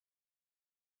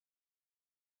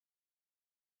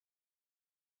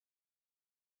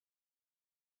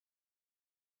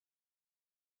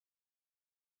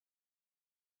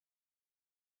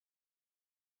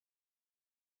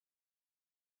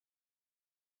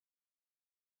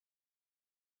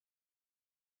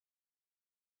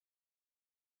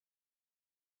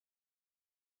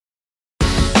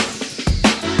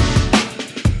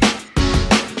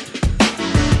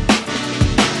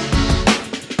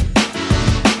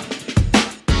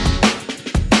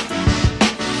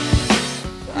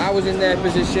was in their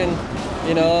position,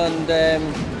 you know, and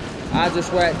I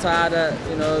just worked hard at,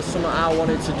 you know, something I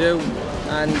wanted to do.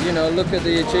 And, you know, look at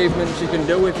the achievements you can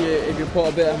do if you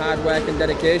put a bit of hard work and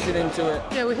dedication into it.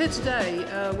 Yeah, we're here today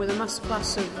with a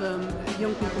masterclass of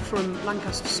young people from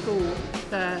Lancaster School.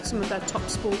 They're some of their top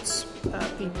sports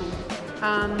people.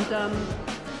 And the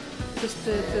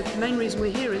main reason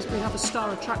we're here is we have a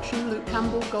star attraction, Luke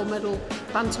Campbell, gold medal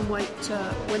Bantamweight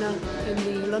winner in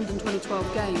the London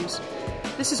 2012 Games.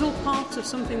 This is all part of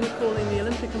something we're calling the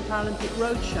Olympic and Paralympic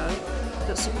Roadshow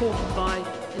that's supported by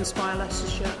Inspire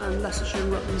Leicestershire and Leicester-Shire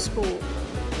and Rutland Sport.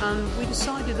 And we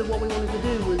decided that what we wanted to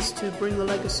do was to bring the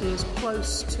legacy as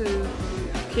close to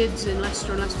kids in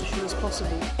Leicester and Leicestershire as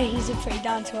possible. He's a pretty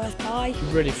down-to-earth guy.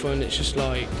 Really fun. It's just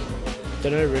like,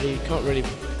 don't know really, can't really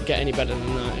get any better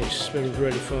than that. It's just been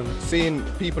really fun. Seeing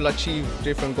people achieve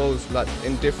different goals like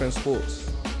in different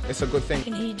sports, it's a good thing.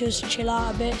 And he does chill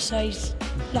out a bit, so he's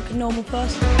like a normal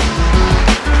person.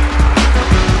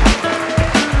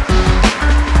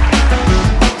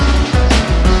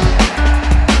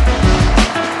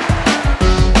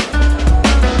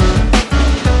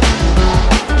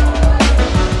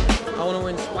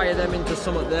 Them into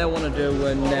something they want to do,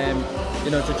 and you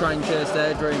know, to try and chase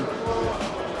their dream.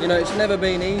 You know, it's never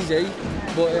been easy,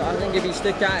 but I think if you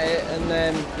stick at it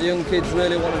and the young kids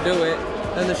really want to do it,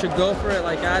 then they should go for it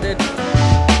like I did.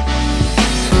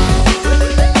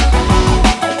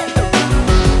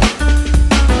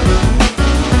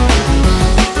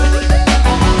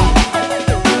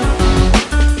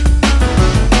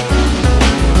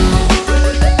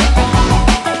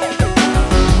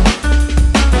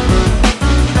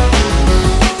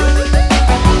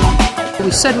 We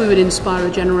said we would inspire a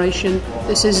generation.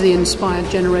 This is the inspired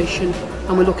generation,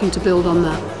 and we're looking to build on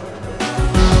that.